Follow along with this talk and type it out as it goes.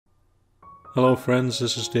Hello friends,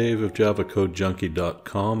 this is Dave of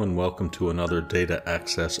JavaCodeJunkie.com and welcome to another Data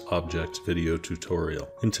Access Objects video tutorial.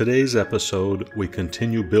 In today's episode, we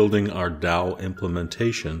continue building our DAO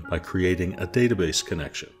implementation by creating a database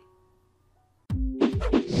connection.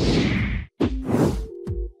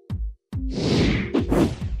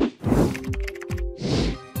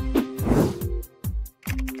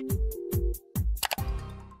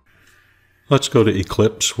 Let's go to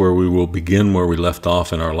Eclipse, where we will begin where we left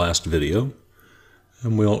off in our last video.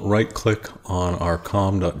 And we'll right-click on our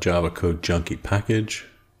com.javacodejunkie package.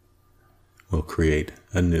 We'll create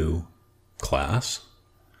a new class.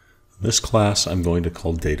 This class I'm going to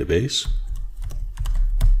call Database.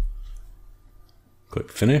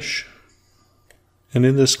 Click Finish. And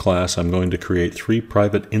in this class, I'm going to create 3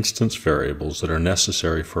 private instance variables that are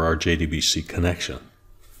necessary for our JDBC connection.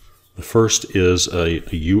 The first is a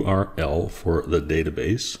URL for the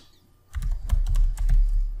database.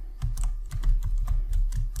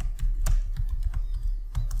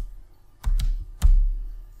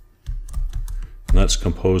 And that's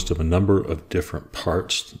composed of a number of different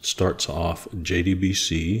parts. It starts off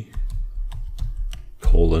JDBC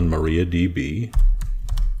MariaDB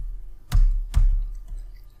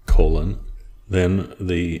then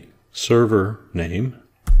the server name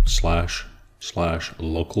 //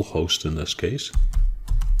 localhost in this case,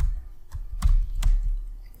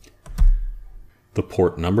 the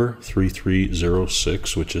port number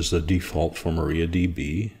 3306, which is the default for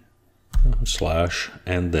MariaDB, /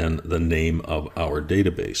 and then the name of our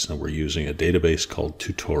database. Now we're using a database called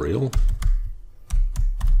tutorial.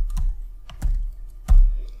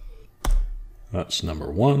 That's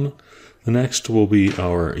number 1. The next will be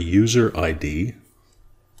our user ID.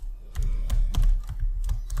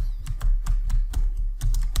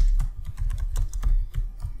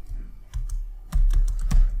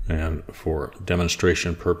 And for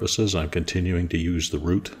demonstration purposes, I'm continuing to use the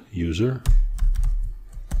root user.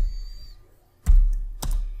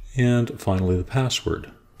 And finally, the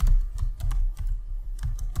password.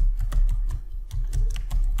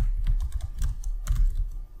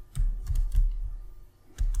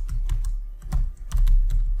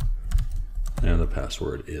 And the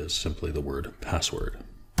password is simply the word password.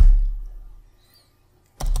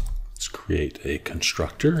 Let's create a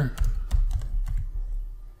constructor.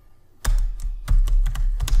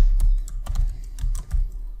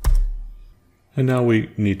 And now we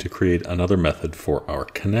need to create another method for our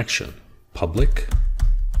connection. Public,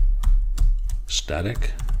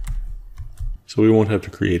 static. So we won't have to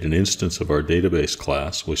create an instance of our database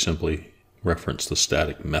class. We simply reference the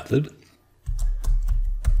static method.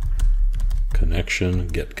 Connection,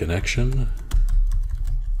 get connection.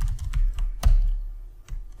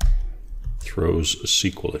 Throws a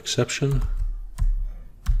SQL exception.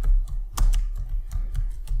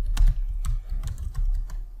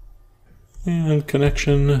 And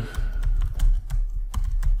connection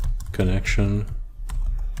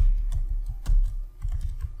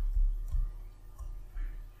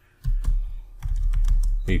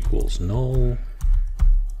equals null,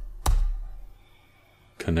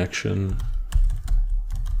 connection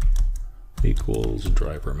equals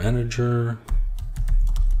driver manager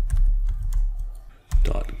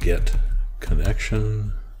dot get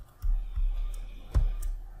connection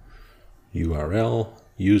URL,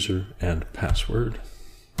 user, and password.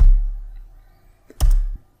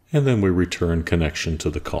 And then we return connection to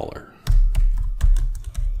the caller.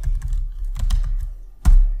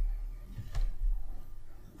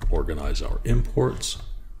 Organize our imports,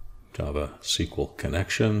 Java SQL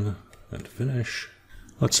connection, and finish.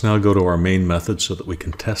 Let's now go to our main method so that we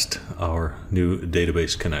can test our new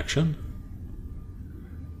database connection.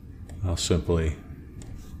 I'll simply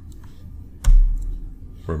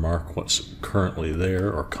remark what's currently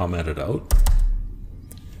there or comment it out.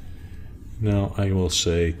 Now I will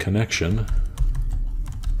say connection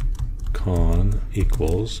con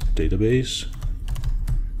equals database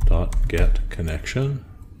dot get connection.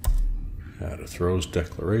 Add a throws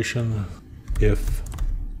declaration. If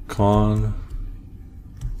con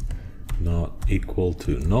not equal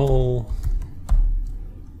to null,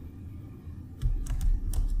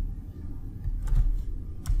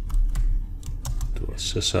 do a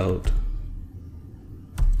sysout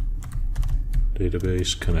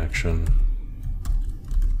database connection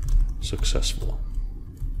successful.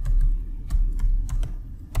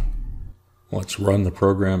 Let's run the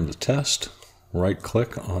program to test.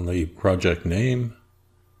 Right-click on the project name,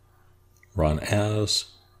 run as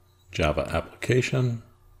Java application,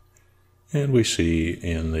 and we see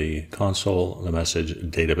in the console the message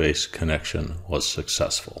database connection was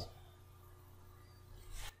successful.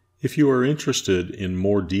 If you are interested in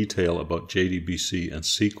more detail about JDBC and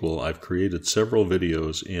SQL, I've created several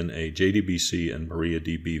videos in a JDBC and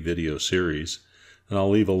MariaDB video series, and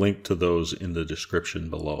I'll leave a link to those in the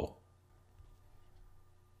description below.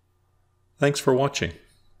 Thanks for watching.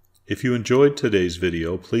 If you enjoyed today's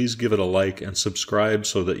video, please give it a like and subscribe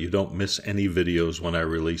so that you don't miss any videos when I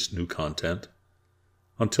release new content.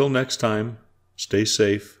 Until next time, stay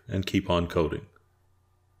safe and keep on coding.